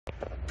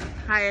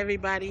Hi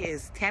everybody,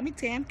 it's Tammy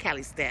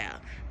Cali style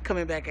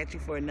coming back at you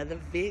for another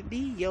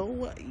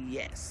video.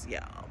 Yes,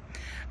 y'all.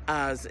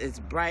 It's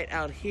bright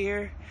out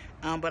here,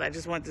 but I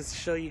just wanted to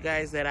show you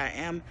guys that I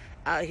am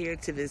out here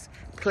to this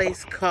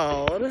place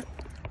called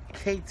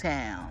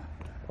K-Towne.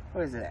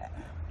 Where is it at?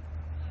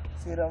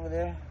 See it over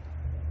there?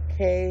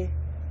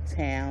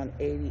 K-Towne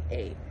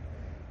 88.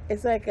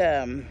 It's like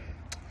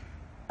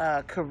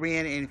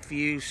Korean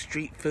infused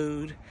street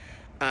food.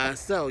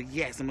 So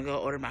yes, I'm gonna go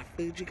order my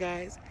food, you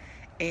guys,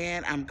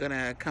 and I'm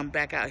gonna come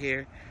back out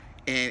here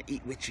and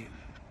eat with you.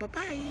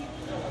 Bye-bye.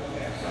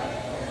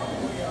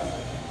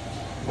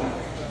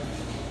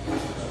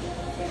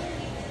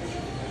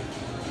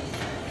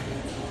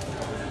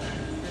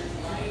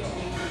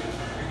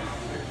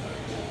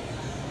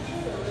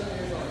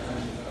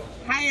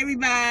 Hi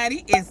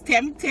everybody, it's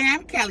Tammy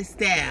Cali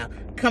style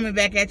coming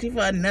back at you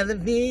for another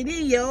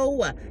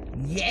video.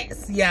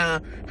 Yes,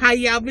 y'all. How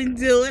y'all been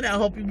doing? I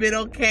hope you've been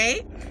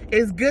okay.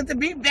 It's good to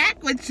be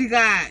back with you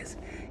guys.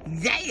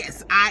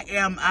 Yes, I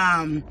am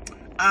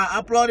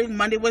uploading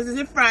Monday, Wednesdays,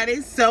 and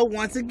Fridays. So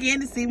once again,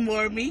 to see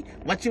more of me,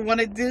 what you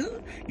want to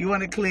do? You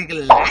want to click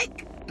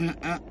like,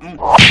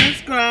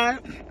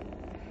 subscribe,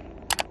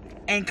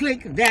 and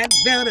click that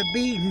bell to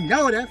be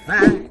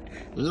notified.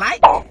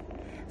 Like,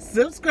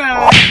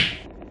 subscribe,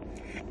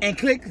 and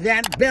click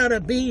that bell to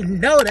be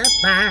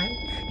notified.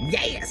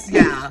 Yes,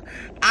 y'all.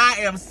 I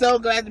am so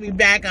glad to be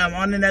back. I'm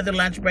on another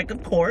lunch break,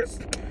 of course.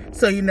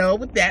 So, you know,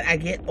 with that, I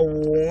get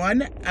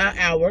 1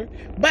 hour.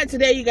 But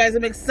today, you guys,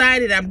 I'm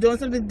excited. I'm doing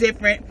something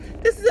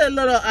different. This is a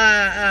little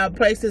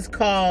place that's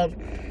called,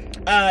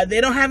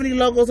 they don't have any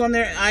logos on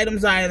their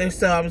items either,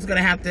 so I'm just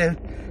going to have to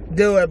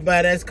do it.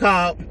 But it's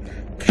called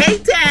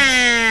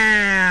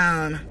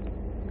K-Towne.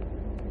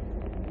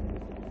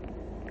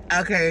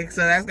 Okay,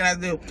 so that's what I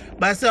do.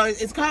 But so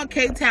it's called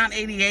K-Towne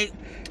 88.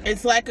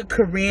 It's like a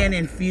Korean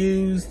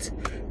infused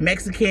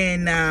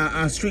Mexican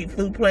street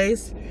food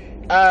place.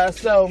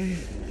 So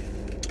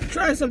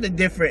trying something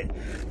different.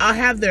 I'll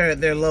have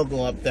their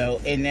logo up though,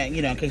 and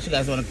you know, in case you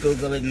guys want to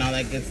Google it and all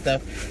that good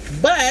stuff.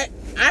 But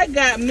I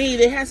got me.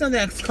 They have something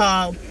that's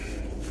called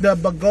the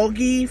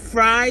bulgogi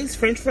fries,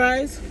 French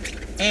fries,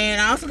 and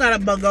I also got a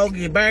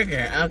bulgogi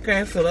burger.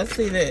 Okay, so let's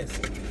see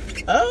this.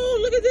 Oh,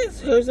 look at this.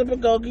 Here's a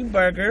bulgogi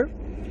burger.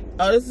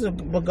 Oh, this is a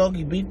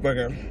bulgogi beef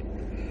burger.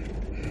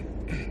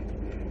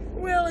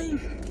 Really?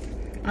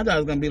 I thought it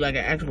was going to be like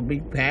an actual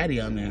beef patty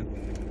on there.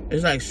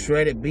 It's like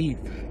shredded beef.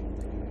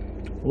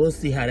 We'll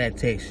see how that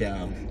tastes,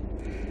 y'all.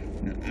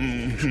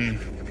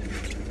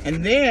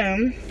 And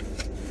then,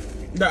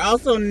 they're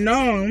also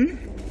known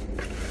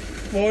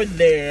for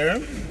their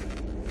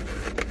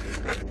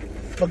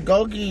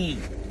bulgogi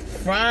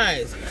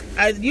fries.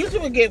 I usually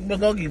would get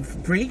bulgogi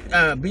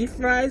beef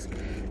fries,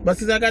 but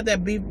since I got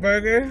that beef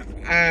burger,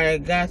 I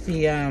got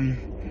the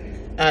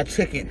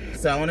chicken.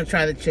 So I want to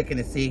try the chicken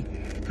to see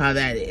how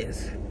that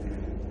is.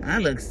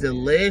 That looks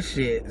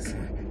delicious.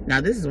 Now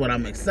this is what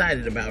I'm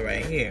excited about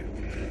right here.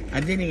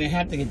 I didn't even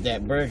have to get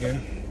that burger,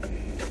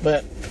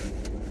 but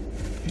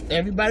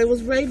everybody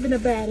was raving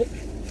about it.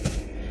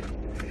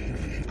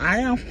 I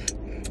am.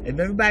 If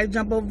everybody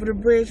jump over the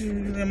bridge,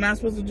 am I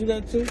supposed to do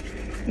that too?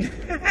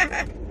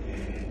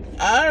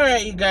 All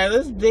right, you guys,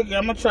 let's dig it.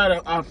 I'm gonna try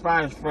the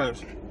fries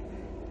first.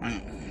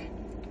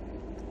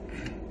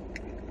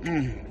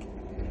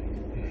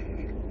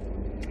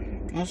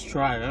 Let's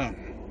try it out.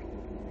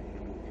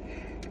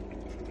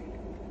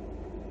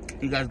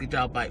 You guys get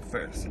y'all bite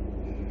first.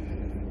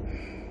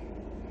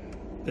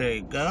 There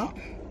you go.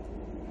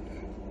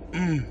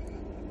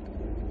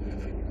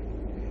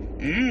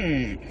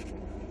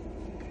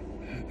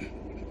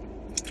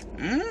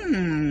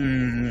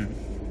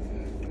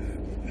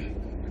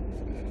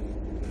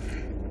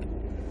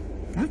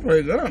 That's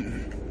pretty good.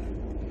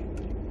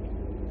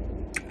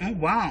 Oh,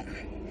 wow.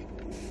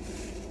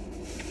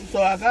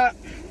 So I got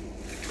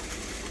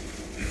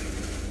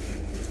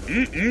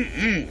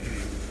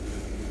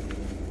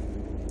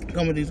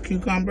come with these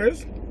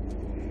cucumbers.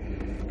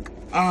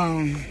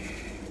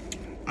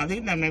 I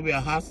think that may be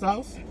a hot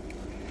sauce.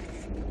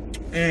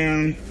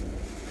 And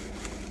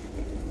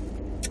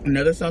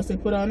another sauce they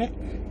put on it.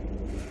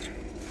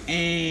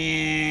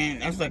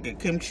 And that's like a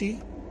kimchi.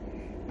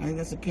 I think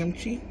that's a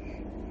kimchi.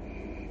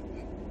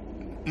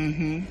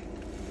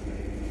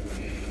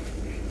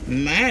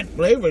 Mad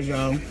flavors,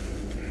 y'all.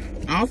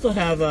 I also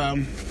have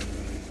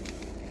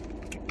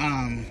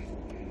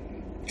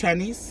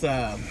Chinese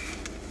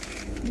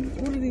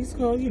what are these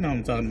called? You know what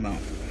I'm talking about.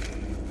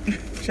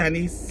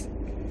 Chinese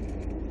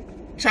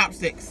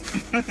chopsticks.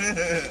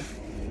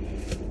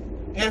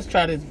 Let's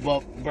try this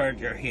bulk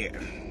burger here.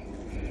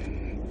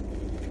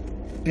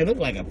 It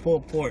looks like a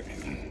pulled pork.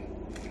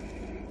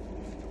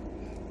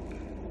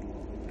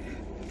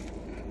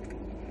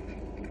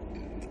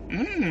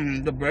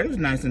 The bread is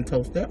nice and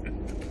toasted.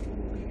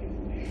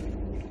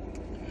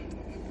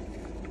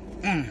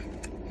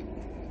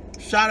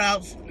 Shout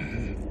outs.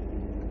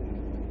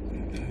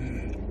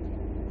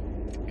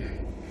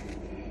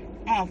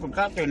 Oh, I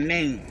forgot their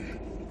name.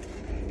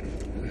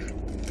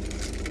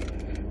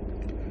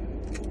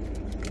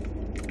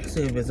 Let's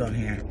see if it's on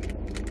here.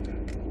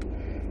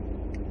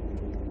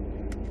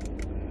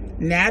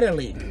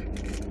 Natalie.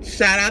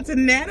 Shout out to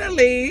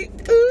Natalie.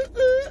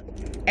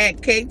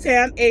 At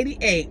K-Towne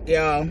 88,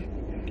 y'all.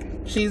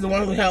 She's the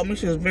one who helped me.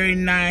 She was very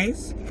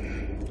nice.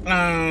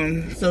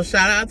 So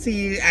shout out to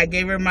you. I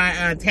gave her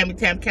my Tammy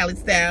Cali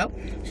style.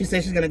 She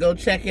said she's gonna go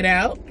check it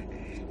out.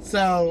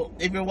 So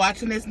if you're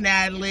watching this,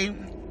 Natalie,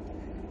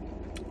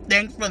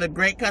 thanks for the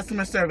great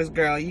customer service,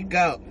 girl. You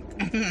go.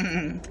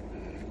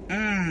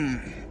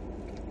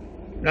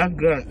 That's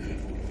good.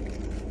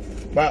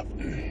 But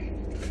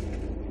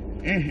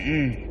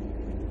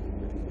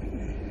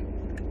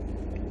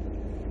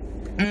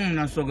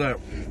that's so good.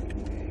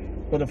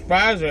 But the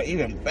fries are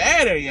even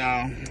better,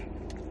 y'all.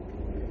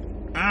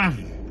 I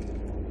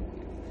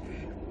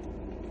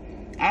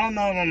don't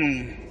know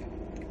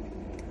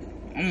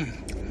if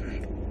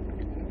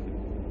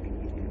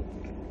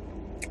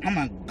oh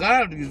my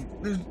God, these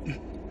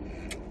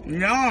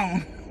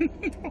y'all.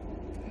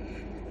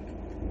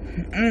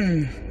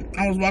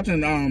 I was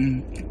watching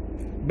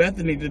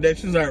Bethany today.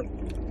 She's like,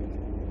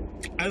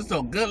 "That's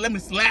so good. Let me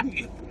slap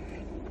you."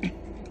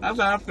 That's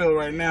how I feel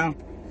right now.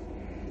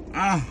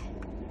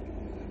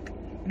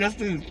 Just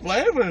these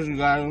flavors, you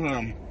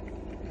guys,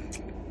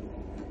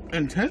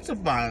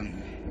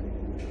 intensifying.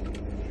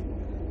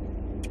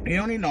 You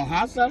don't need no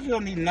hot sauce. You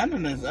don't need none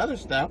of this other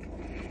stuff.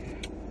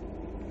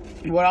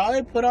 What all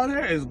they put on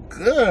there is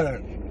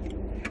good.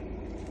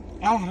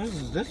 Oh,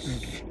 this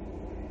is.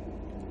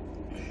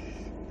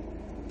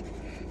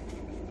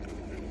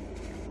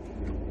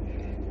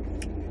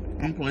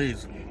 I'm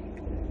pleased.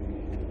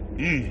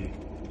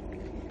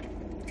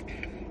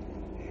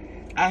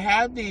 I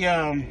had the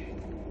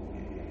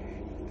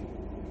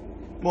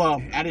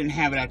well, I didn't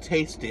have it. I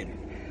tasted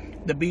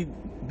the beef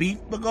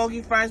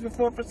bulgogi fries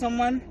before for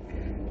someone.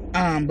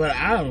 But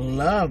I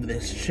love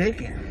this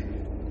chicken.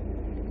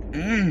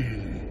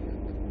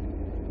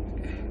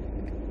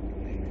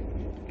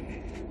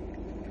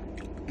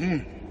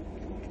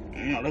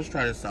 Let's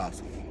try this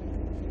sauce.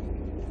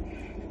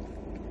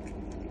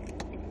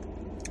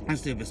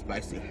 Let's see if it's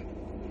spicy.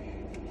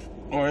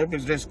 Or if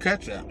it's just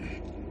ketchup.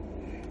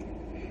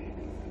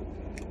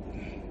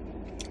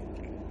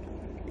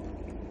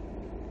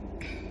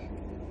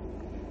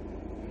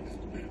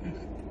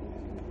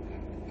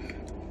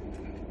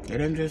 It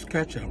ain't just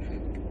ketchup.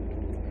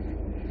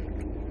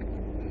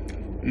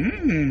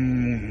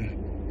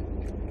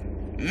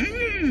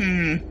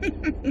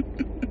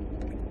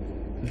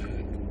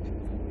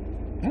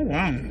 Oh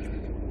wow.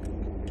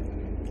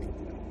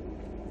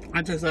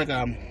 I taste like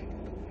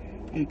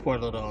let me pour a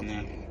little on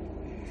there.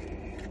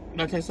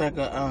 That tastes like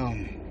a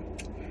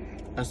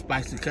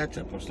spicy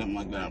ketchup or something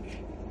like that.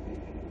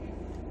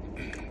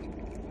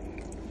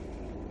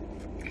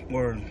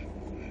 Or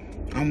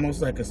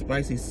almost like a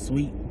spicy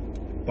sweet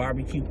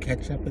barbecue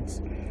ketchup.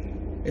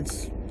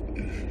 It's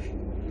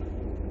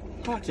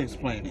hard to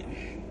explain it,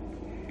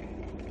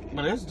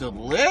 but it's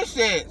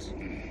delicious.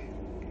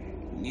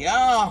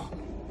 Yo,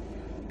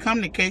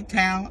 come to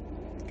K-Towne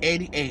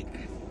 88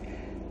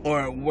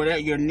 or whatever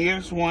your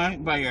nearest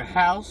one by your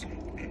house.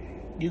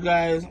 You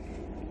guys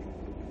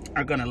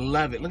are gonna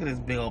love it. Look at this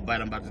big old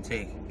bite I'm about to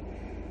take.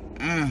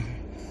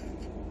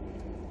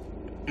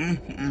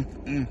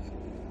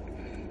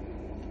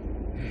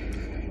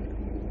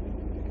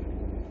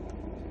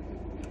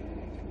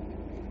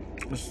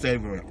 Let's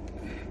savor it.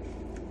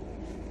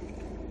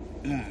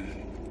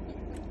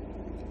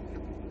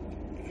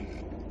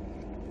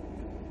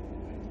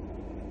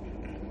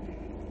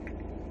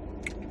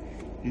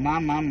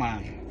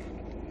 My.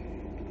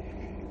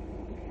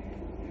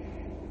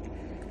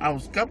 I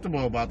was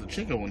skeptical about the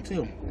chicken one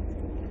too.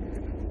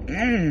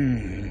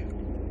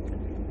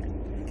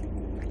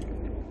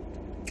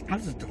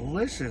 This is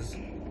delicious.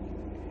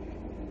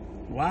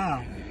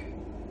 Wow.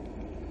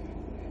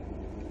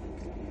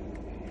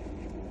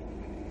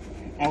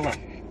 Alright.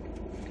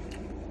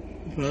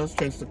 So let's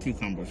taste the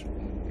cucumbers.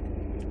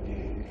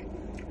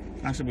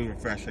 That should be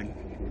refreshing.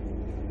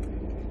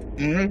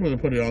 I'm able to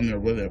put it on there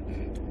with it.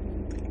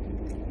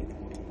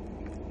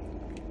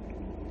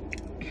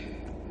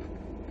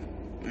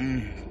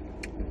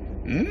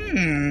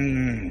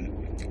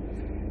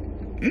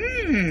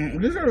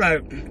 These are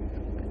like.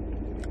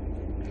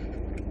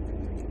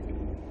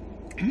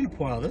 I'm gonna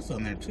pour all this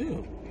on there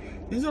too.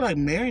 These are like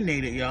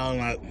marinated, y'all,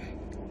 like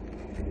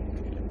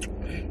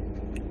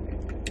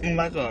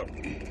a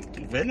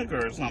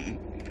vinegar or something.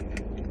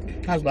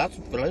 Has lots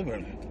of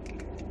flavor.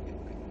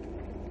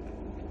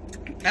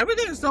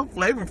 Everything is so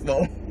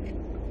flavorful.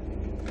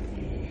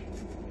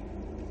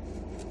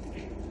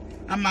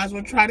 I might as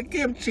well try the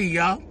kimchi,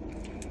 y'all.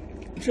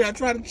 Should I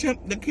try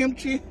the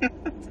kimchi?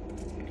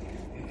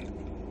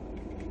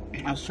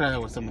 Let's try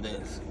that with some of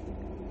this.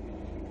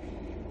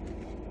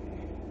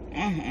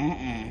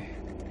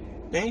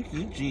 Thank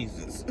you,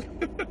 Jesus.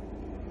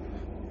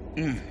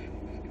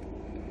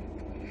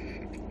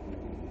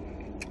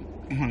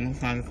 Let's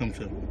try the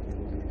kimchi.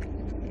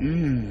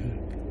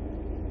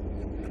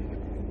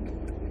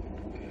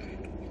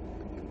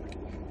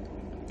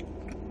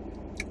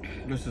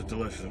 This is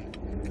delicious.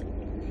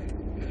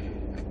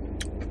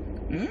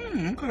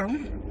 Okay.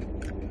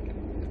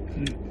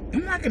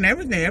 I'm liking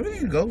everything.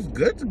 Everything goes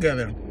good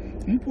together.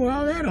 You pour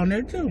all that on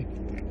there too.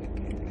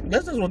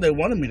 This is what they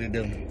wanted me to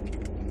do.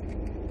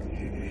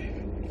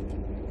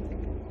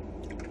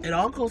 It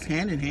all goes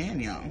hand in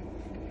hand, y'all.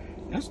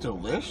 That's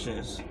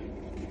delicious.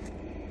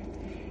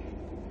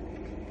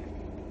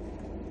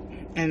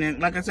 And then,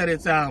 like I said,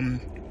 it's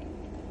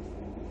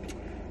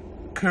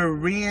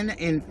Korean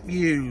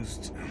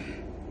infused.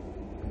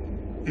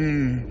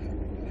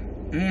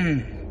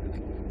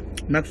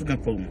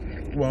 Mexican food.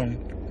 Well,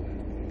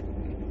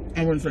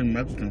 I wouldn't say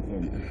Mexican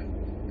food.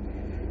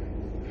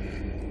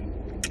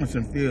 It's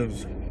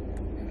infused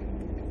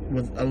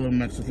with a little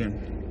Mexican.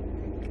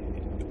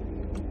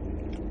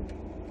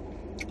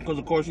 Because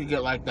of course you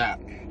get like that.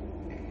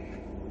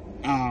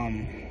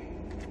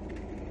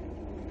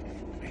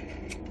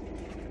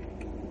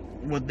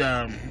 With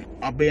the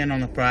being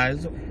on the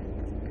fries.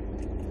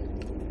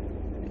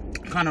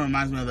 Kind of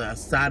reminds me of the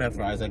asada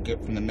fries I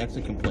get from the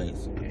Mexican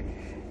place.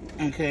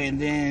 Okay, and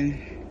then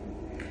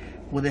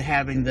with it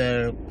having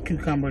the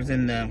cucumbers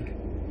and the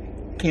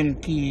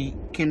kimchi.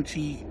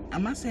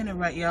 Am I saying it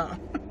right, y'all?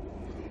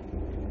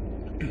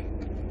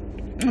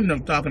 I'm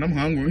not talking, I'm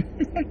hungry.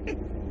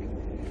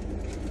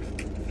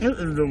 This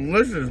is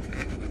delicious.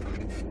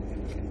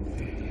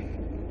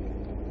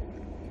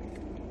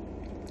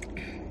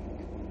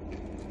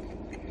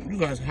 You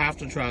guys have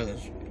to try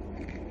this.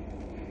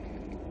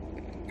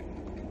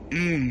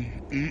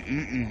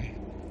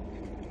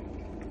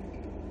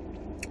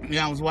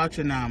 Yeah, I was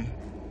watching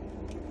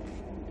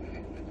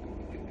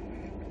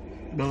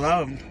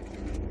Beloved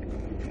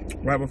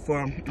right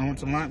before I went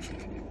to lunch.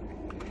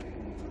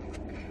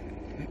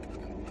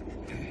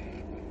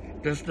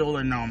 They're still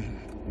in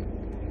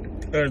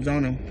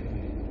Arizona.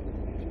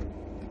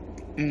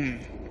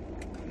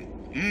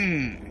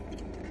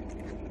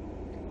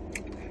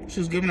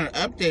 She's giving an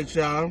update,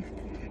 y'all,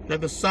 that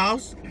the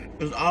sauce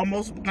is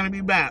almost gonna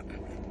be back.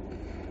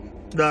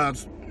 The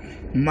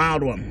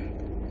mild one.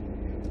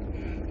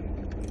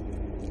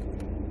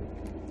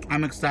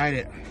 I'm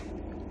excited.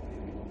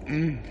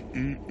 I'm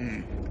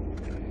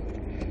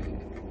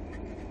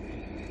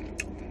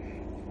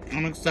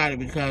excited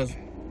because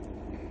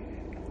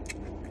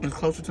it's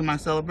closer to my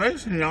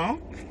celebration, y'all.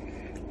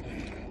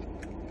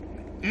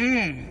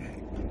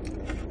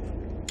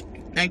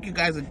 Thank you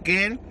guys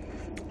again.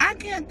 I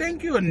can't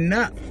thank you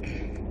enough.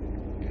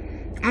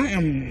 I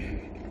am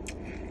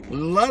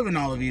loving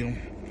all of you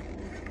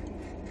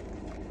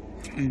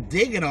and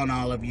digging on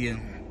all of you.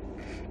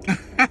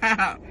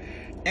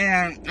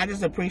 And I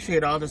just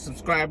appreciate all the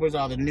subscribers,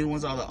 all the new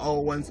ones, all the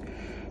old ones.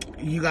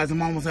 You guys,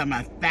 I'm almost at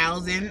my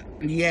 1,000.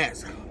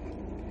 Yes.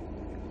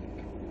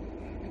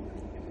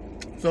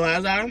 So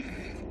as I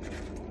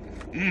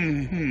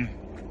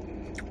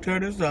tear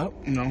this up,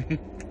 you know.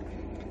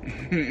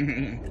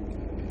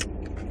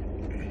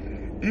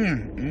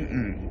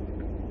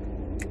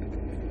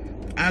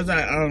 As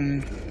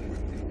I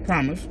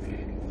promised,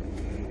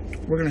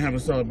 we're gonna have a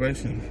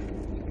celebration.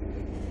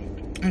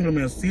 I'm gonna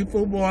be a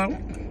seafood boil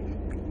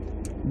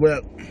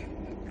with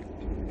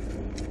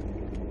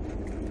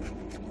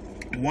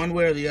one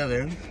way or the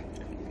other,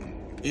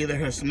 either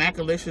her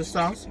Smackalicious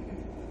sauce.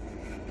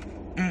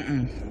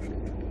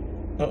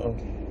 Uh-oh.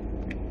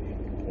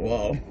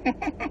 Whoa.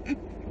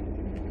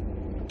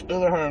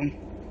 Either her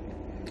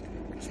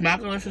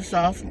Smackalicious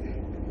sauce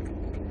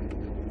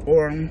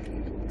or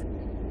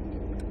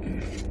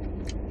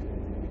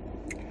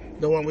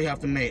the one we have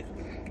to make.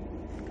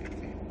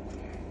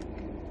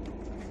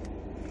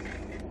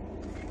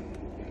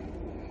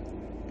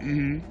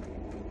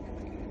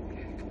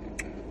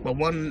 But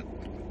one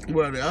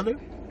way or the other,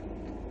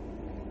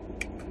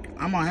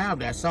 I'm gonna have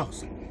that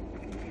sauce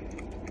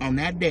on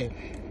that day.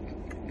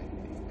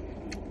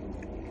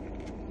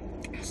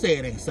 Say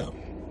it ain't so.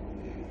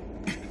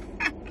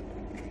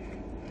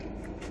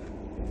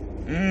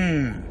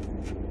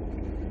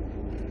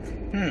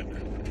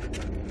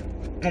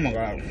 Oh my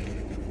God.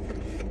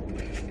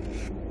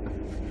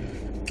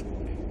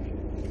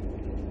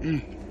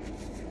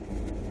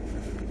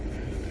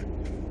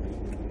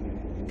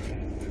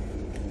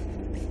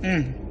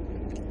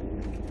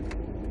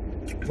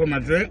 For my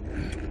drink,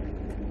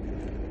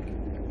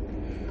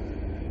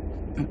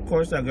 of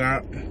course I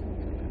got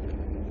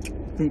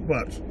fruit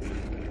punch.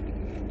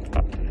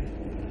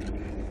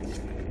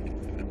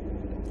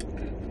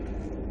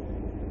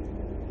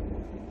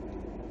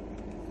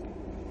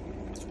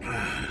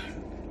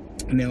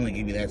 And they only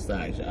give you that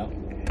size, y'all.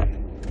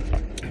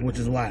 Which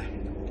is why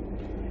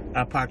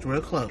I parked real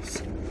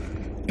close.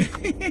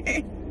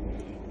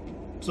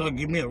 So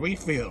give me a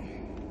refill.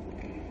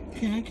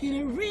 Can I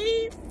get a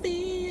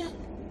refill?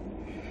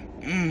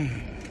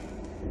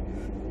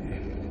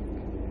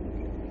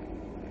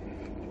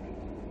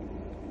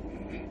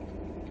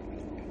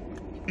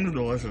 It's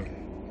delicious.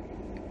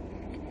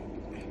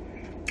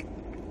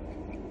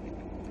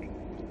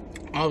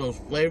 All those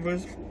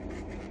flavors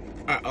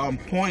are on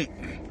point.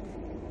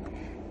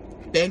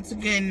 Thanks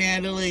again,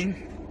 Natalie.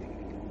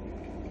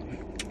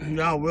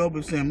 Y'all will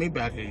be seeing me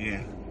back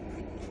again.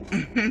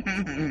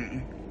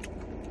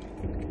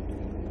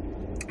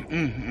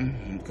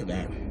 Look at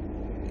that.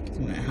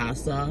 Some of that hot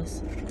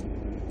sauce.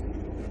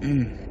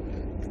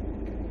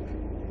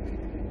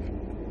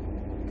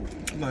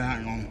 Look at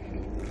that.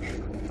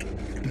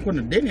 I'm putting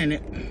a dent in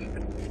it.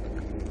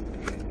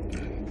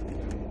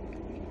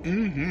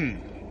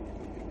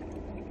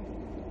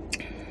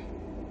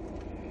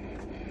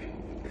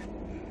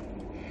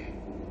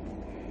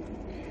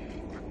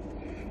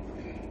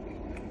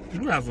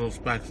 Ooh, that's a little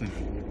spicy.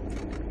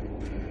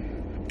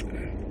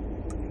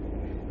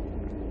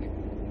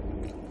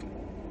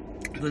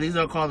 So these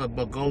are called the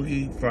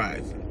bulgogi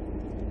fries.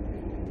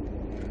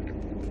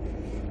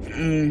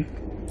 And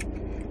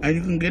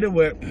you can get it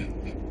with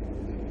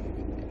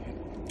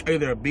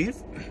either a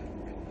beef,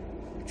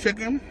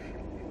 chicken,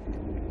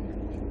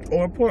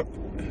 or pork.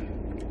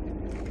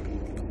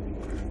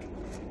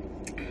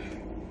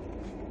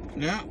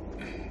 Yeah.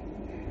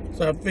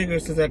 So I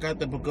figured since I got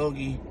the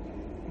bulgogi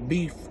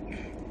beef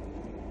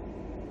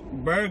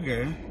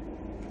burger,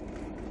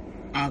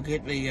 I'll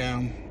get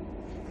the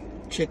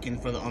chicken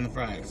for on the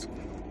fries.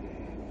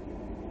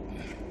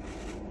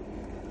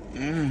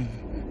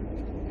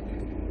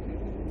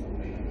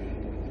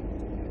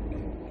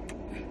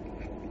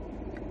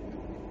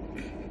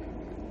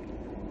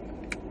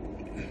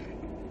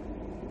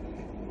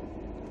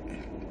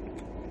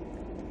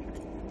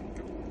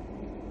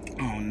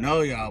 Oh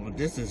no, y'all, but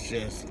this is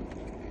just,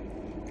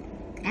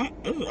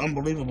 this is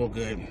unbelievable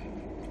good.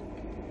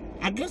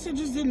 I guess I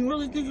just didn't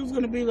really think it was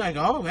gonna be like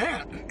all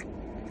that.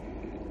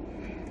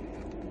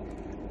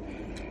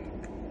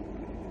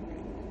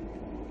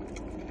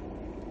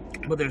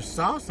 But there's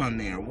sauce on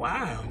there.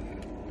 Wow.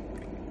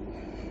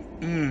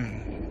 And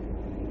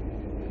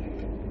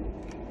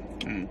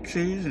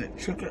cheese and the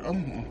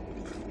chicken.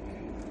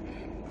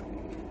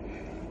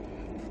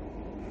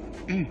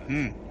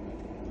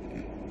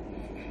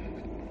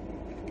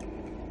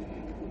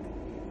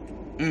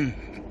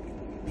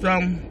 So,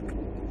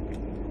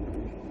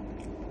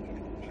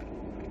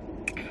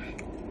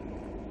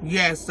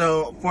 yeah,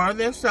 so for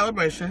this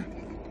celebration,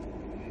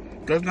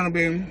 there's gonna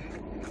be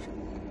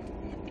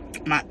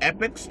my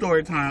epic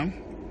story time.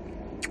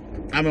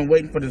 I've been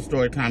waiting for this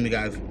story time, you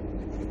guys.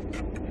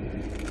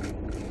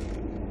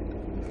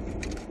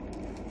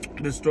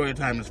 This story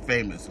time is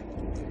famous.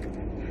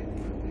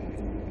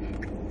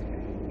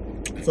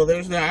 So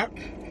there's that.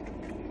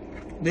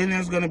 Then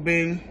there's gonna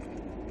be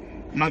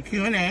my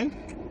Q&A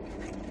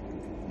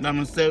that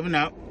I'm saving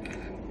up.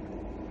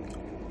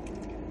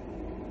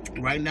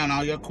 Writing down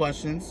all your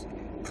questions,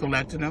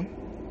 collecting them.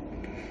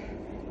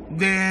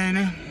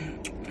 Then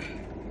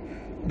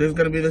there's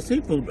gonna be the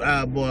seafood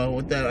boil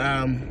with the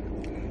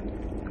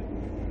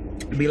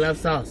beef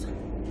sauce.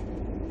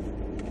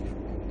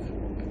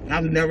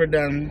 I've never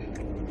done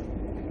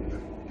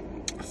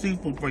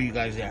seafood for you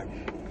guys yet.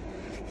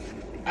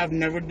 I've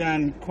never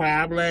done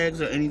crab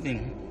legs or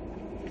anything,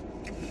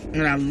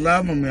 and I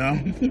love them, y'all.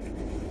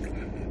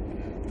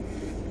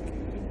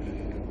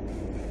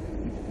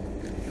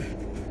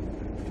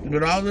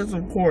 But all this,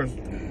 of course,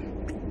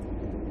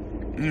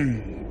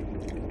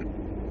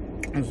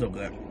 it's so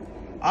good.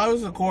 All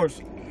this, of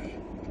course,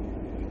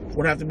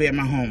 would have to be at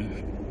my home.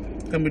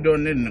 Can't be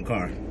doing it in the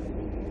car.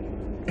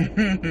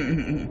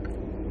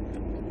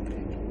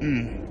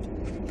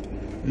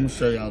 Let me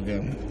show y'all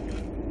again.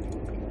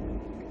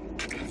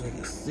 So you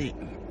can see.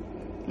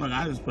 Look,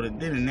 I just put a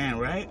dent in there,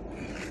 right?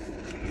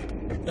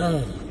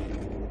 Oh,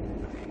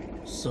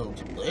 so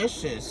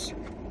delicious.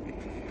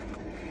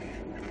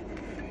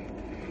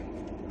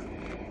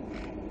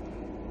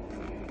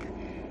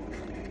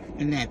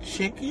 And that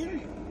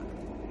chicken,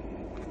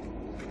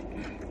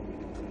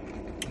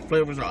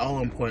 flavors are all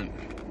on point.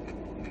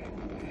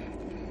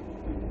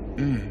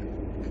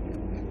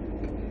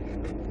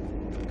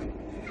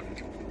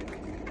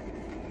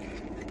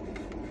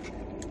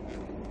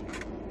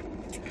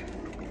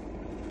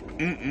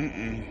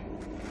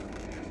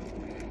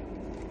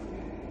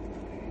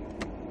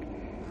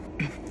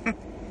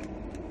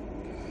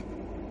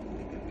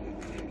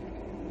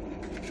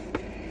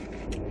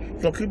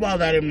 So keep all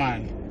that in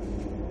mind.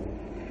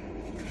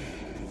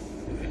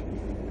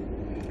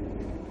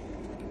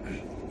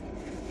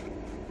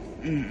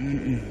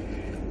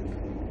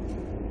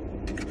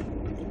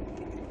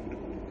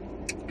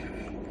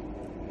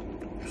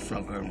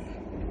 So good.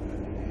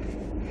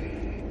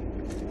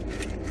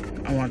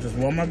 I want just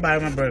one more bite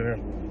of my burger.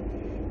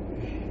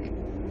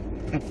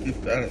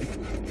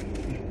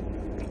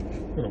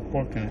 Put a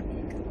pork in it.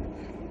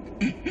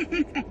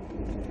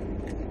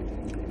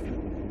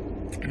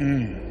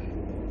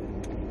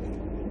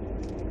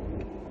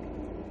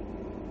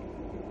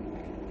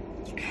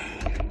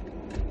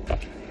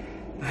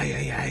 Ay,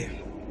 ay, ay.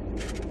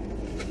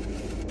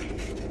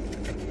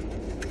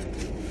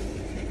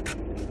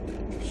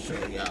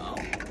 Show y'all.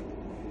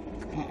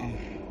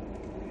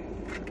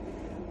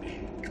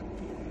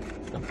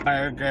 The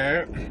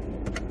burger.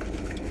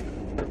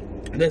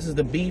 This is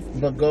the beef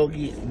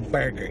bulgogi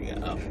burger,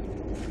 y'all.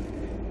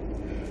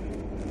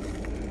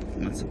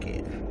 Once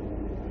again,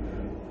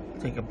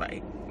 take a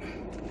bite.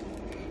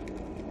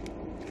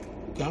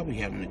 Y'all be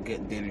having a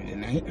good dinner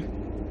tonight.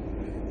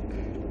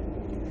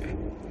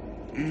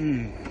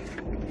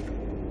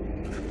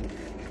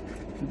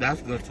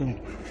 That's good too.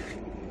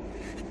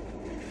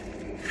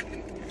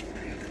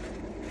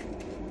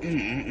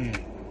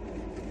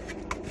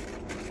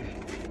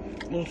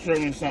 We'll serve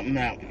me something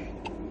out.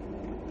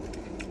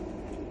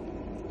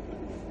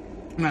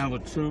 Now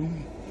with 2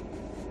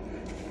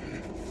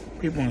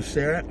 people and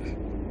share it.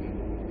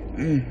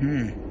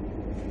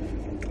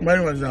 But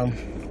anyways though,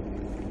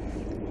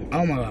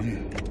 oh my god,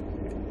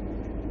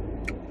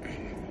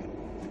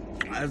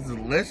 that's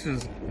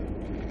delicious.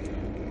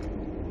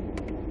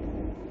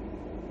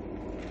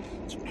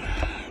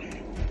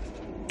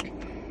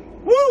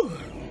 Woo!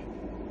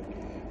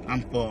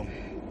 I'm full.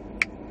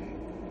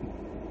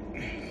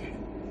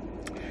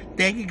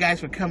 Thank you guys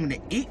for coming to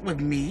eat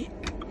with me.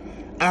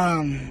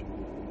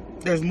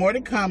 There's more to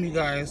come, you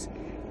guys.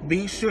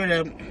 Be sure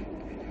to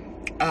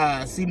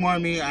see more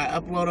of me. I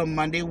upload on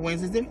Monday,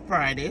 Wednesdays, and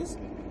Fridays.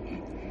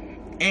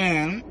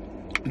 And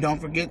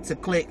don't forget to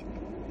click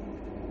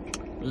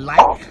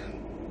like,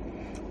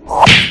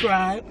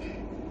 subscribe,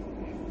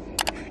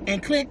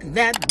 and click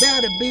that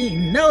bell to be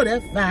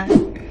notified.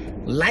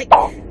 Like,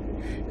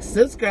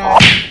 subscribe,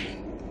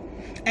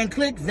 and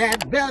click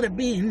that bell to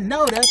be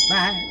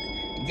notified.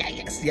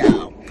 Yes,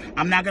 y'all.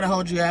 I'm not going to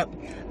hold you up.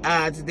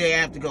 Today I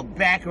have to go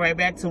right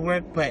back to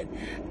work, but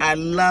I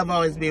love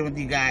always being with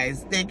you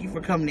guys. Thank you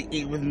for coming to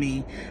eat with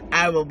me.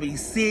 I will be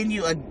seeing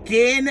you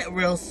again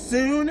real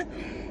soon.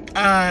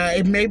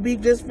 It may be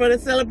just for the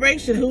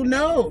celebration. Who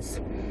knows?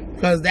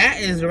 Because that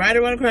is right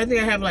around the corner. I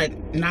think I have like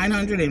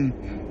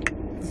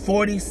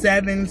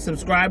 947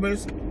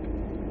 subscribers.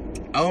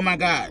 Oh my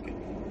God.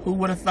 Who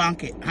would have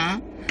thunk it,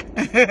 huh?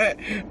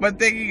 But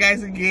thank you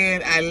guys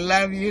again. I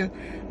love you.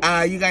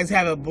 You guys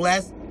have a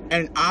blessed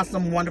and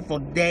awesome, wonderful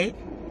day.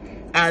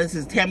 This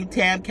is Tammy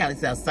Cali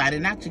Style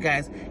signing out, you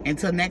guys.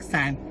 Until next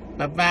time.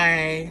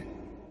 Bye-bye.